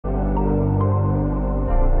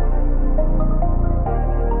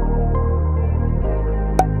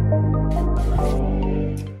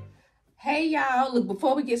y'all, look,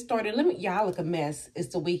 before we get started, y'all look a mess. It's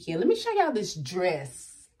the weekend. Let me show y'all this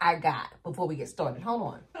dress I got before we get started. Hold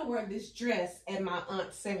on. I'm gonna wear this dress at my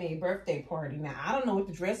aunt's 70th birthday party. Now, I don't know what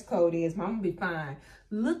the dress code is, but I'm gonna be fine.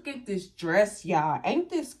 Look at this dress, y'all. Ain't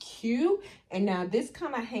this cute? And now this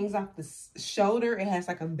kind of hangs off the shoulder. It has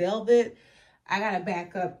like a velvet. I gotta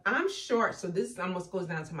back up. I'm short, so this almost goes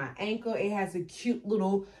down to my ankle. It has a cute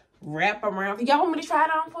little wrap around. Y'all want me to try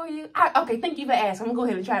it on for you? Okay, thank you for asking. I'm gonna go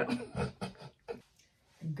ahead and try it.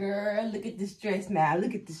 Girl, look at this dress now.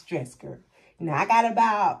 Look at this dress, girl. Now, I got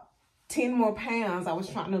about 10 more pounds I was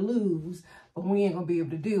trying to lose, but we ain't gonna be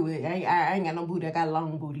able to do it. I ain't got no booty. I got a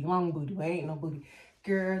long booty. Long booty, but I ain't no booty.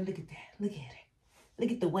 Girl, look at that. Look at it.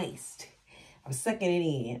 Look at the waist. I'm sucking it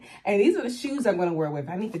in. And these are the shoes I'm gonna wear with.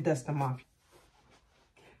 I need to dust them off.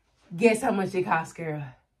 Guess how much they cost, girl?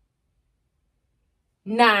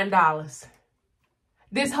 $9.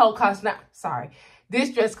 This whole cost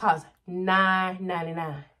this dress costs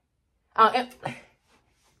 $9.99.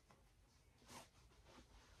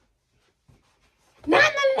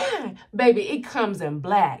 $9.99, baby. It comes in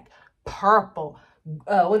black, purple,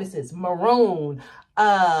 what is this? Maroon,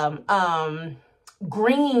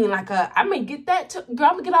 green, like I may get that too. Girl,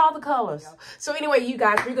 I'm gonna get all the colors. So anyway, you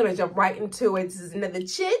guys, we're gonna jump right into it. This is another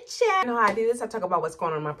chit chat. You know how I do this? I talk about what's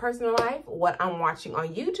going on in my personal life, what I'm watching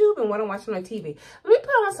on YouTube, and what I'm watching on TV. Let me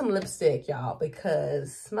put on some lipstick, y'all,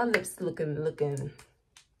 because my lips looking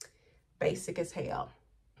basic as hell.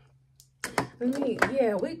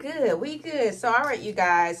 Yeah, we good. So all right, you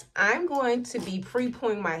guys, I'm going to be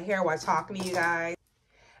pre-pooing my hair while talking to you guys.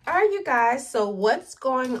 All right, you guys, so what's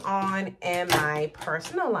going on in my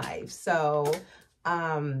personal life? So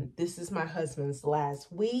this is my husband's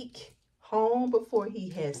last week home before he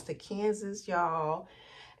heads to Kansas, y'all.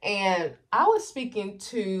 And I was speaking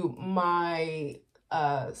to my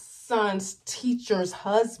son's teacher's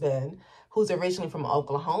husband, who's originally from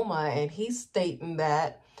Oklahoma, and he's stating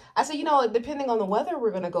that, I said, you know, depending on the weather,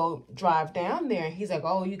 we're going to go drive down there. And he's like,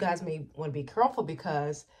 oh, you guys may want to be careful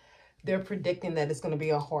because they're predicting that it's going to be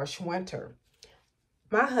a harsh winter.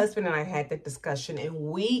 My husband and I had that discussion, and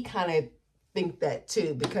we kind of think that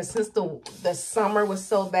too, because since the summer was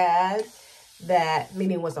so bad, that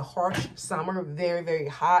meaning it was a harsh summer, very, very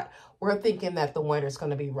hot, we're thinking that the winter is going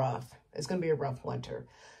to be rough. It's going to be a rough winter.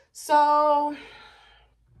 So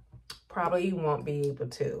probably won't be able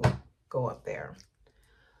to go up there.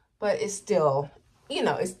 But it's still, you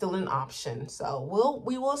know, it's still an option. So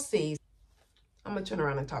we will see. I'm going to turn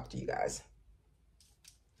around and talk to you guys.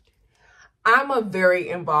 I'm a very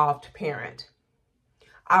involved parent.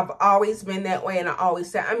 I've always been that way. And I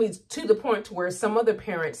always say, I mean, to the point to where some other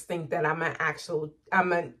parents think that I'm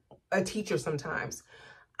a teacher sometimes.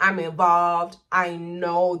 I'm involved. I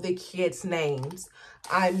know the kids' names.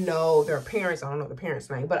 I know their parents. I don't know the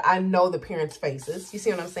parents' name, but I know the parents' faces. You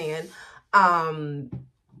see what I'm saying?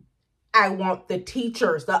 I want the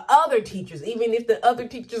teachers, the other teachers, even if the other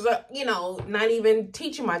teachers are, you know, not even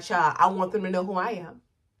teaching my child, I want them to know who I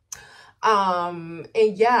am. And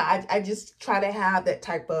yeah, I just try to have that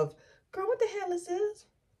type of, girl, what the hell is this?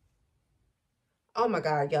 Oh my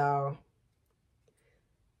God, y'all.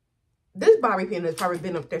 This bobby pin has probably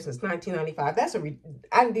been up there since 1995.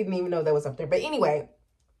 I didn't even know that was up there. But anyway,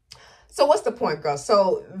 so what's the point, girl?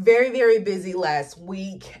 So very, very busy last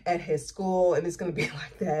week at his school, and it's going to be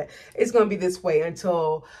like that. It's going to be this way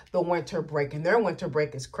until the winter break, and their winter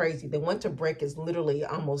break is crazy. The winter break is literally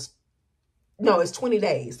it's 20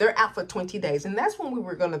 days. They're out for 20 days, and that's when we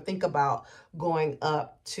were going to think about going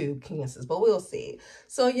up to Kansas, but we'll see.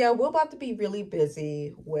 So yeah, we're about to be really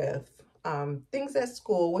busy with things at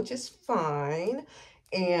school, which is fine.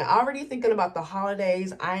 And already thinking about the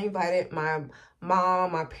holidays. I invited my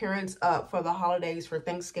mom, my parents up for the holidays for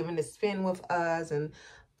Thanksgiving to spend with us. And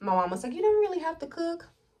my mom was like, you don't really have to cook.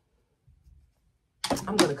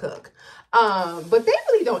 I'm going to cook. But they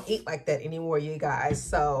really don't eat like that anymore, you guys.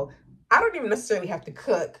 So I don't even necessarily have to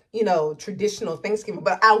cook, you know, traditional Thanksgiving,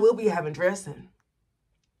 but I will be having dressing.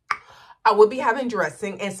 I will be having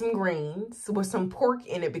dressing and some greens with some pork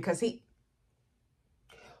in it because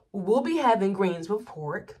we'll be having greens with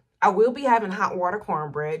pork. I will be having hot water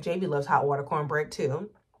cornbread. JB loves hot water cornbread too.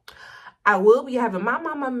 I will be having, my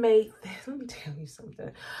mama made this. Let me tell you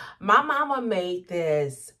something. My mama made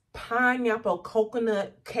this pineapple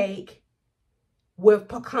coconut cake with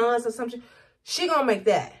pecans or something. She gonna make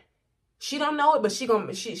that. She don't know it, but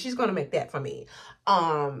she's gonna make that for me.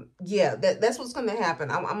 Yeah, that's what's gonna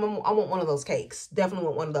happen. I want one of those cakes. Definitely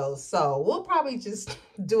want one of those. So we'll probably just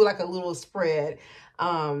do like a little spread.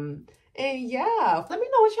 And yeah, let me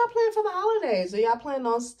know what y'all planning for the holidays. Are y'all planning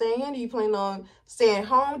on staying? Do you plan on staying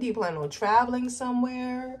home? Do you plan on traveling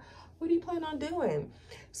somewhere? What do you plan on doing?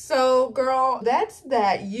 So, girl, that's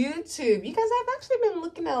that. YouTube. You guys, I've actually been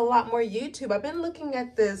looking at a lot more YouTube. I've been looking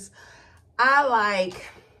at this. I like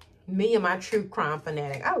me and my true crime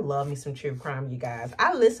fanatic. I love me some true crime, you guys.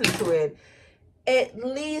 I listen to it at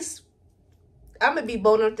least, I'm going to be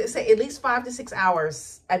bold enough to say at least 5 to 6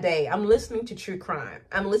 hours a day. I'm listening to true crime.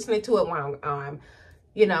 I'm listening to it while I'm,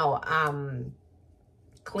 you know,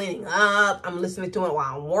 cleaning up. I'm listening to it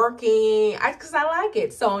while I'm working because I like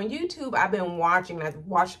it. So on YouTube, I've been watching. I've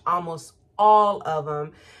watched almost all of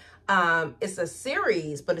them. It's a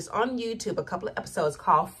series, but it's on YouTube, a couple of episodes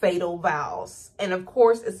called Fatal Vows. And of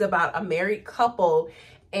course, it's about a married couple,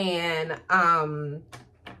 and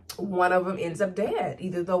one of them ends up dead,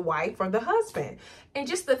 either the wife or the husband. And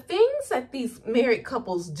just the things that these married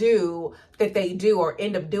couples do, that they do or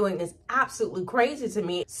end up doing, is absolutely crazy to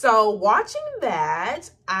me. So watching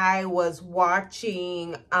that, I was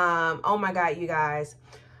watching, oh my God, you guys,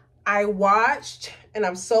 I watched, and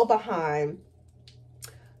I'm so behind,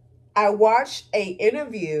 I watched a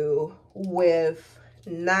interview with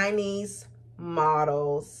 90s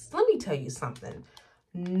models. Let me tell you something.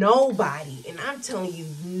 Nobody, and I'm telling you,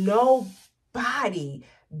 nobody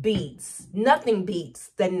beats, nothing beats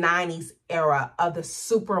the 90s era of the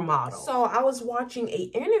supermodel. So I was watching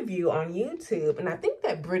an interview on YouTube, and I think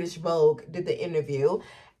that British Vogue did the interview,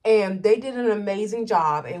 and they did an amazing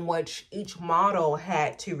job in which each model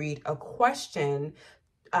had to read a question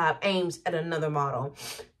aimed at another model.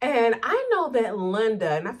 And I know that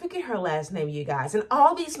Linda, and I forget her last name, you guys, and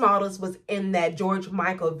all these models was in that George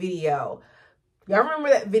Michael video. Y'all remember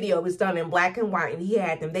that video? It was done in black and white, and he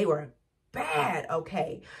had them. They were bad,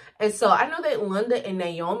 okay? And so I know that Linda and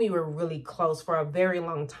Naomi were really close for a very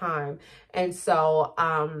long time. And so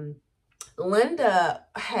Linda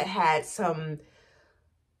had some,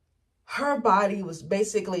 her body was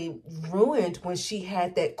basically ruined when she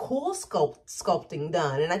had that cool sculpting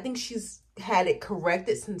done. And I think she's had it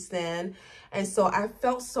corrected since then. And so I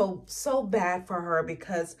felt so bad for her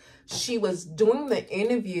because she was doing the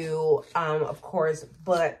interview, of course,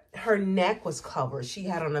 but her neck was covered. She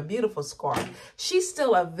had on a beautiful scarf. She's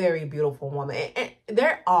still a very beautiful woman. And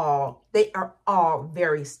they are all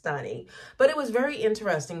very stunning. But it was very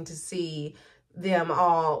interesting to see them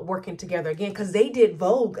all working together again, because they did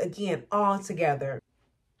Vogue again all together.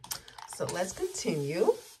 So let's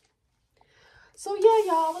continue. So yeah,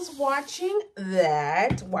 y'all, I was watching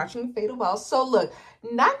that, watching Fatal Vows. So look,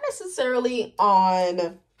 not necessarily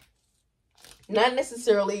on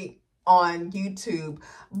YouTube,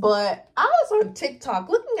 but I was on TikTok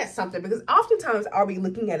looking at something, because oftentimes I'll be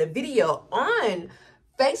looking at a video on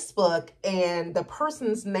Facebook and the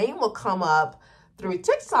person's name will come up through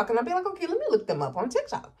TikTok, and I'll be like, okay, let me look them up on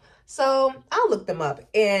TikTok. So I'll look them up,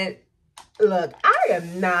 and look, I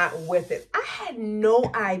am not with it. I had no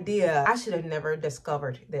idea. I should have never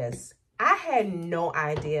discovered this. I had no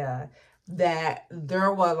idea that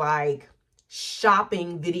there were like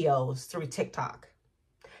shopping videos through TikTok.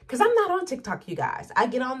 Because I'm not on TikTok, you guys. I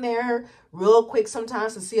get on there real quick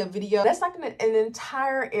sometimes to see a video. That's like an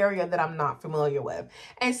entire area that I'm not familiar with.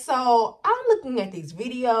 And so I'm looking at these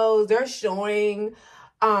videos. They're showing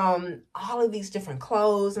all of these different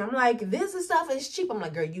clothes. And I'm like, this stuff is cheap. I'm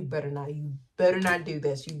like, girl, you better not do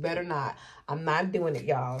this. You better not. I'm not doing it,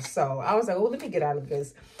 y'all. So I was like, well, let me get out of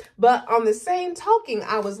this. But on the same token,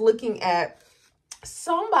 I was looking at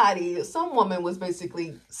some woman was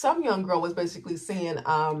basically, some young girl was basically saying,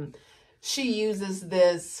 she uses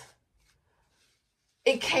this,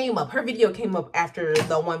 it came up, her video came up after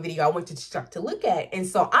the one video I went to TikTok to look at. And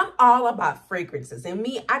so I'm all about fragrances. And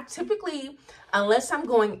me, I typically, unless I'm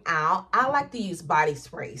going out, I like to use body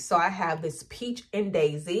spray. So I have this Peach and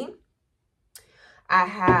Daisy. I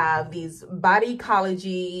have these Body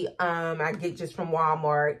Ecology, I get just from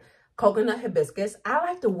Walmart. Coconut Hibiscus. I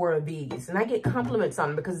like to wear these, and I get compliments on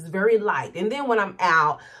them because it's very light. And then when I'm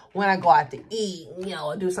out, when I go out to eat, you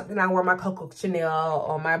know, do something, I wear my Coco Chanel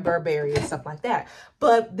or my Burberry and stuff like that.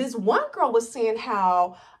 But this one girl was saying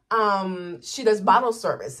how she does bottle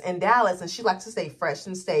service in Dallas, and she likes to stay fresh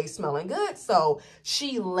and stay smelling good. So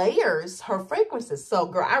she layers her fragrances. So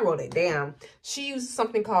girl, I wrote it down. She uses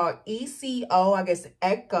something called ECO, I guess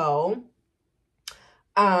Echo,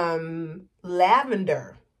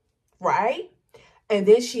 lavender, right? And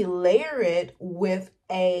then she layer it with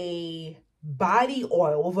a body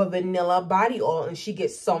oil, with a vanilla body oil, and she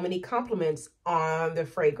gets so many compliments on the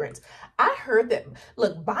fragrance. I heard that,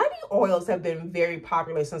 look, body oils have been very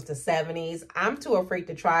popular since the 70s. I'm too afraid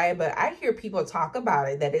to try it, but I hear people talk about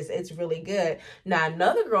it, that it's really good. Now,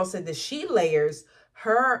 another girl said that she layers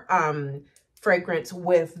her fragrance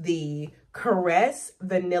with the Caress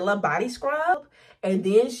Vanilla Body Scrub, And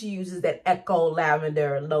then she uses that Echo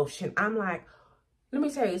Lavender lotion. I'm like, let me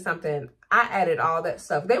tell you something. I added all that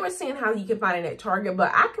stuff. They were saying how you can find it at Target,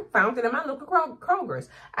 but I found it in my local Kroger's.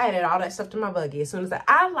 I added all that stuff to my buggy. As soon as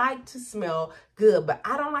I like to smell good, but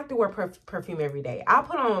I don't like to wear perfume every day. I'll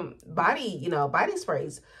put on body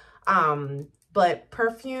sprays. But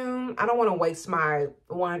perfume, I don't want to waste my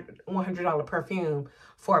 $100 perfume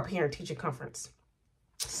for a parent-teacher conference.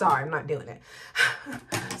 Sorry, I'm not doing it.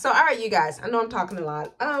 So, all right, you guys. I know I'm talking a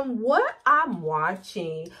lot. What I'm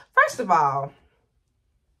watching. First of all,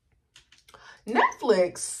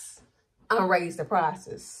 Netflix raised the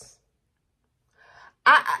prices.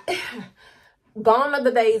 Gone are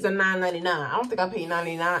the days of $9.99. I don't think I paid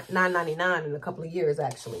 $9.99 in a couple of years,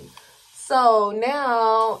 actually. So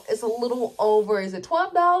now it's a little over. Is it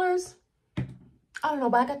 $12? I don't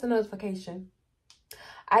know, but I got the notification.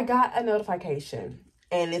 I got a notification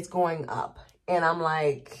and it's going up. And I'm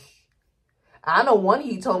like, I know one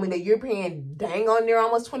he told me that you're paying dang on near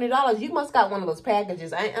almost $20. You must got one of those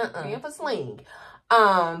packages. Paying for sling.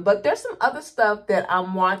 But there's some other stuff that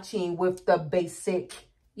I'm watching with the basic,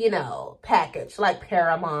 package, like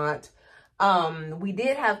Paramount. We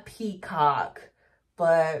did have Peacock,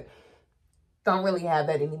 but don't really have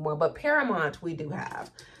that anymore. But Paramount we do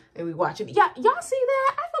have. And we watch it. Yeah, y'all see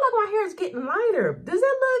that? I feel like my hair is getting lighter. Does it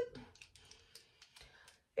look?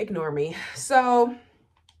 Ignore me. So,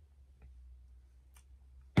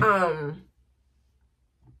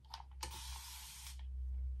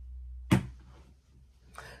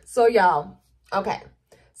 y'all, okay.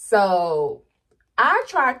 So, I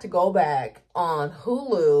tried to go back on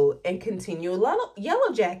Hulu and continue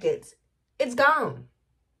Yellow Jackets. It's gone.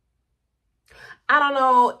 I don't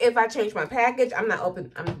know if I changed my package. I'm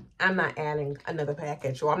not adding another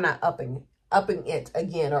package, or I'm not upping it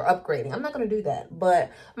again or upgrading. I'm not going to do that.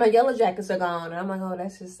 But my Yellow Jackets are gone. And I'm like, oh,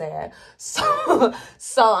 that's just sad. So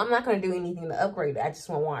I'm not going to do anything to upgrade it. I just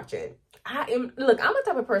want to watch it. Look, I'm the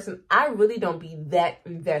type of person, I really don't be that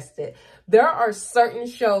invested. There are certain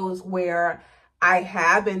shows where I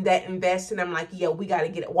have been that invested. I'm like, yeah, we got to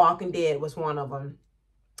get it. Walking Dead was one of them.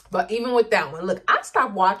 But even with that one, look, I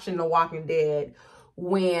stopped watching The Walking Dead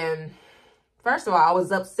when, first of all, I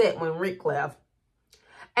was upset when Rick left.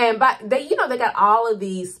 And they got all of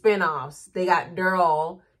these spinoffs. They got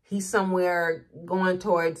Daryl. He's somewhere going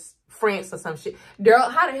towards France or some shit.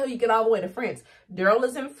 Daryl, how the hell you get all the way to France? Daryl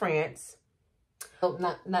is in France. Oh,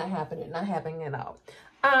 not happening at all.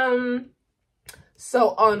 So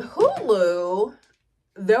on Hulu,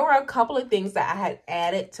 there were a couple of things that I had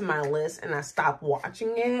added to my list and I stopped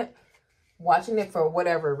watching it for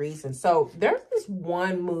whatever reason. So there's this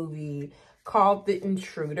one movie called The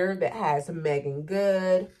Intruder that has Megan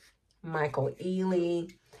Good, Michael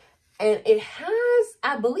Ealy, and it has,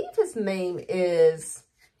 I believe his name is,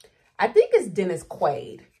 I think it's Dennis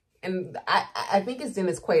Quaid. And I think it's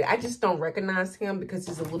Dennis Quaid. I just don't recognize him because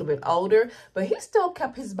he's a little bit older. But he still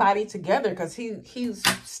kept his body together because he's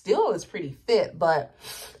still is pretty fit. But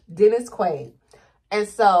Dennis Quaid. And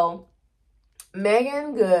so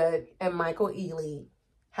Megan Good and Michael Ealy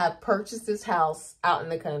have purchased this house out in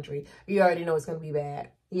the country. You already know it's going to be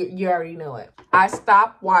bad. You already know it. I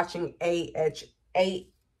stopped watching AHS,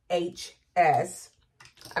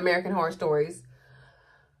 American Horror Stories,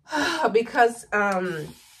 because...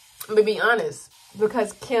 I'm gonna be honest,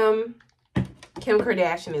 because Kim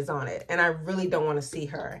Kardashian is on it, and I really don't want to see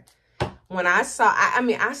her. When I saw, I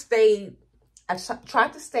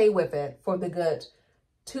tried to stay with it for the good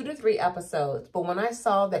 2 to 3 episodes, but when I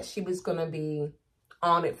saw that she was gonna be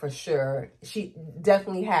on it for sure, she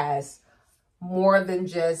definitely has more than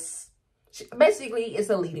just, basically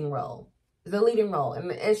it's a leading role. It's a leading role,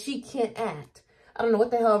 and she can't act. I don't know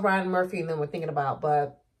what the hell Ryan Murphy and them were thinking about,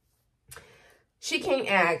 but she can't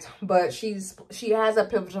act, but she has a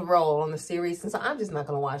pivotal role on the series. And so I'm just not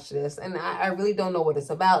going to watch this. And I really don't know what it's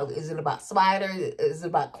about. Is it about spiders? Is it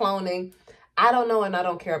about cloning? I don't know, and I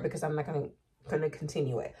don't care because I'm not going to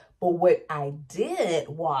continue it. But what I did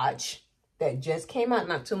watch that just came out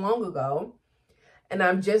not too long ago, and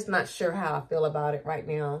I'm just not sure how I feel about it right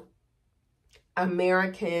now,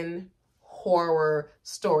 American Horror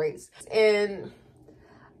Stories. And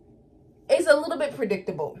it's a little bit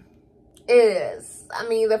predictable. It is. I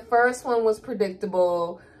mean, the first one was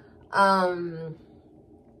predictable. The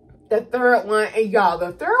third one, and y'all,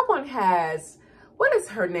 the third one has, what is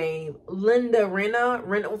her name? Linda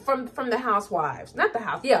Rinna from the Housewives. Not the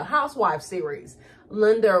Housewives series.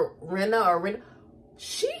 Linda Rinna.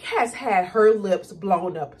 She has had her lips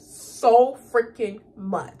blown up so freaking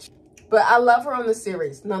much. But I love her on the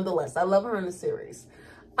series, nonetheless. I love her on the series.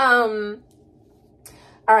 All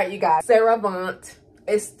right, you guys. Sarah Vaughn.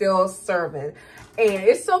 is still serving. And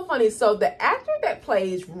it's so funny. So the actor that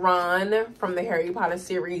plays Ron from the Harry Potter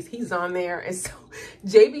series, he's on there. And so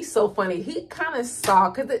JB's so funny. He kind of saw,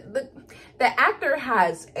 because the actor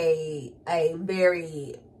has a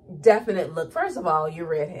very definite look. First of all, you're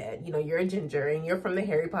redhead, you know, you're a ginger, and you're from the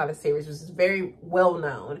Harry Potter series, which is very well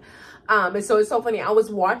known. And so it's so funny. I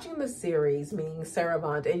was watching the series, meaning Sarah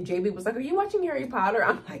Bond, and JB was like, "Are you watching Harry Potter?"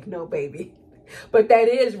 I'm like, "No, baby." But that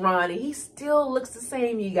is Ron, and he still looks the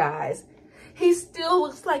same, you guys. He still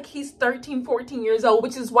looks like he's 13, 14 years old,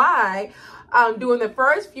 which is why doing the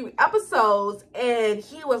first few episodes, and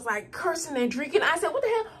he was like cursing and drinking. I said, "What the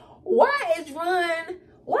hell? Why is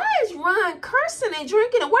Ron cursing and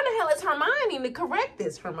drinking? And where the hell is Hermione to correct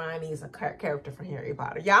this?" Hermione is a character from Harry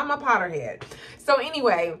Potter. Yeah, I'm a Potterhead. So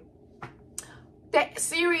anyway, that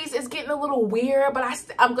series is getting a little weird, but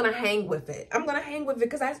I'm gonna hang with it. I'm gonna hang with it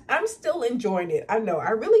because I'm still enjoying it. I know,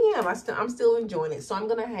 I really am. I'm still enjoying it, so I'm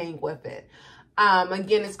gonna hang with it.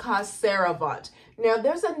 Again, it's called Sarah Bond. Now,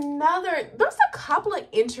 there's a couple of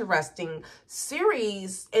interesting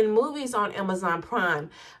series and movies on Amazon Prime.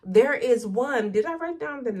 There is one. Did I write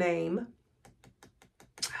down the name?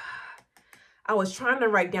 I was trying to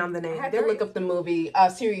write down the name. I had to look up the movie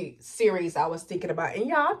series I was thinking about. And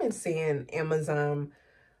y'all, I've been seeing Amazon.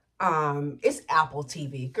 It's Apple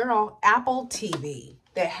TV, girl. Apple TV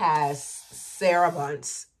that has Sarah Bond.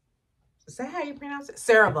 Is that how you pronounce it?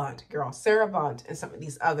 Sarah Bond, girl. Sarah Bond and some of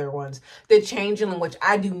these other ones. The Changeling, which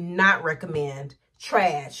I do not recommend.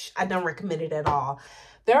 Trash. I don't recommend it at all.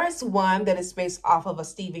 There is one that is based off of a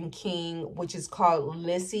Stephen King, which is called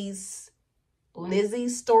Lizzie's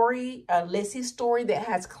story that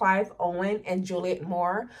has Clive Owen and Juliette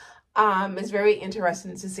Moore. It's very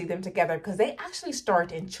interesting to see them together because they actually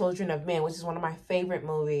starred in Children of Men, which is one of my favorite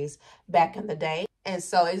movies back in the day. And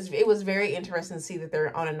so it was very interesting to see that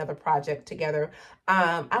they're on another project together.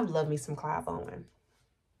 I love me some Clive Owen.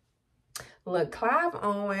 Look, Clive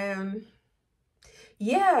Owen,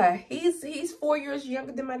 yeah, he's 4 years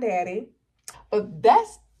younger than my daddy. But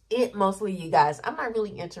that's it mostly, you guys. I'm not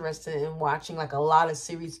really interested in watching like a lot of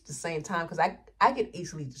series at the same time because I get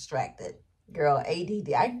easily distracted. Girl,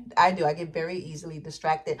 ADD. I do. I get very easily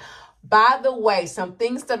distracted. By the way, some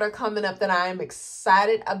things that are coming up that I am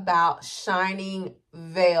excited about. Shining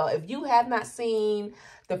Vale. If you have not seen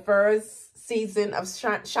the first season of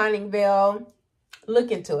Shining Vale,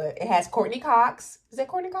 look into it. It has Courtney Cox. Is that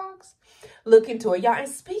Courtney Cox? Look into it, y'all. And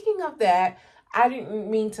speaking of that, I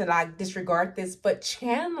didn't mean to like disregard this, but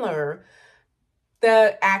Chandler,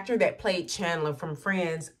 the actor that played Chandler from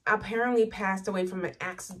Friends, apparently passed away from an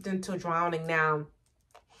accidental drowning. Now,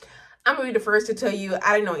 I'm going to be the first to tell you,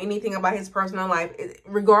 I didn't know anything about his personal life.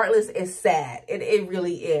 Regardless, it's sad. It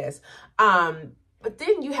really is. But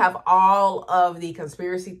then you have all of the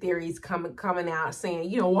conspiracy theories coming out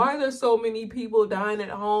saying, you know, why are there so many people dying at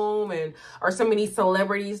home or so many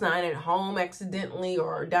celebrities dying at home accidentally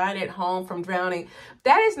or dying at home from drowning.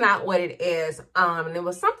 That is not what it is. And it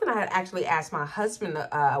was something I had actually asked my husband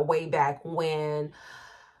way back when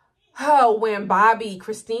Bobby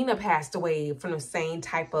Christina passed away from the same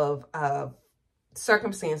type of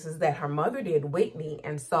circumstances that her mother did, Whitney.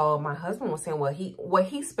 And so my husband was saying, well, what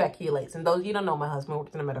he speculates, and those you don't know, my husband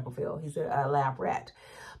works in the medical field. He's a lab rat.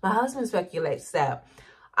 My husband speculates that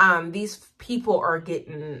these people are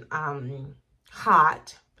getting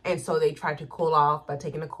hot, and so they try to cool off by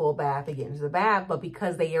taking a cool bath and get into the bath. But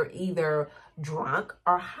because they are either drunk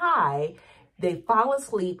or high, they fall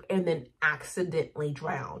asleep and then accidentally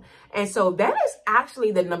drown. And so that is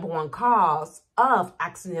actually the #1 cause of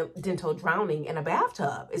accidental drowning in a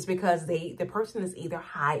bathtub, is because the person is either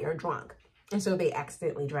high or drunk. And so they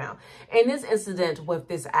accidentally drown. And this incident with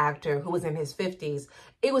this actor who was in his 50s,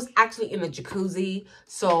 it was actually in a jacuzzi.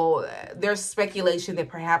 So there's speculation that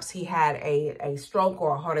perhaps he had a stroke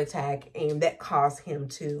or a heart attack, and that caused him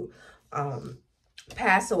to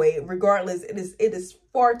pass away. Regardless, it is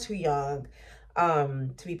far too young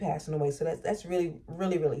to be passing away. So that's really,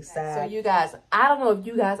 really, really sad. So you guys, I don't know if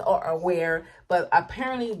you guys are aware, but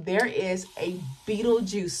apparently there is a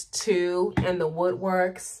Beetlejuice 2 in the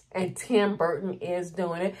woodworks, and Tim Burton is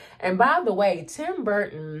doing it. And by the way, Tim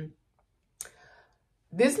Burton,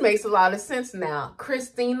 this makes a lot of sense now.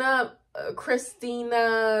 Christina,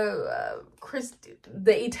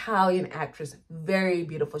 the Italian actress, very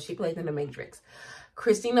beautiful. She played in The Matrix.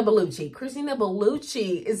 Christina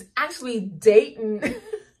Bellucci is actually dating.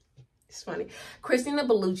 It's funny. Christina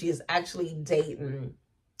Bellucci is actually dating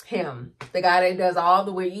him, the guy that does all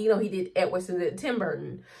the way. You know, he did Edward Scissorhands, Tim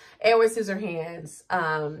Burton, Edward Scissorhands,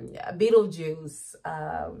 Beetlejuice,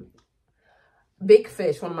 Big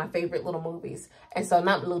Fish, one of my favorite little movies. And so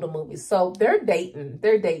not little movies. So they're dating.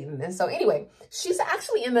 And so anyway, she's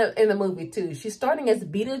actually in the movie too. She's starting as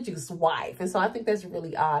Beetlejuice's wife. And so I think that's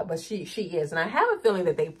really odd, but she is. And I have a feeling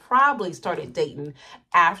that they probably started dating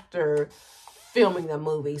after filming the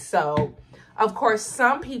movie. So of course,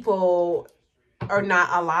 some people are not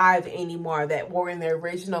alive anymore that were in the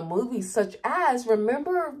original movie, such as,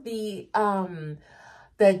 remember the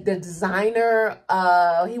designer,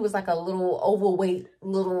 he was like a little overweight,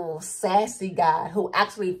 little sassy guy who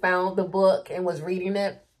actually found the book and was reading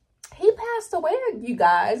it. He passed away, you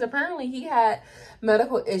guys. Apparently he had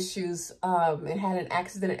medical issues and had an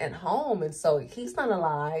accident at home. And so he's not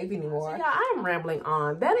alive anymore. So yeah, I'm rambling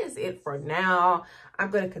on. That is it for now. I'm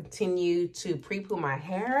going to continue to pre-poo my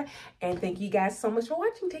hair. And thank you guys so much for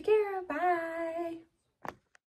watching. Take care. Bye.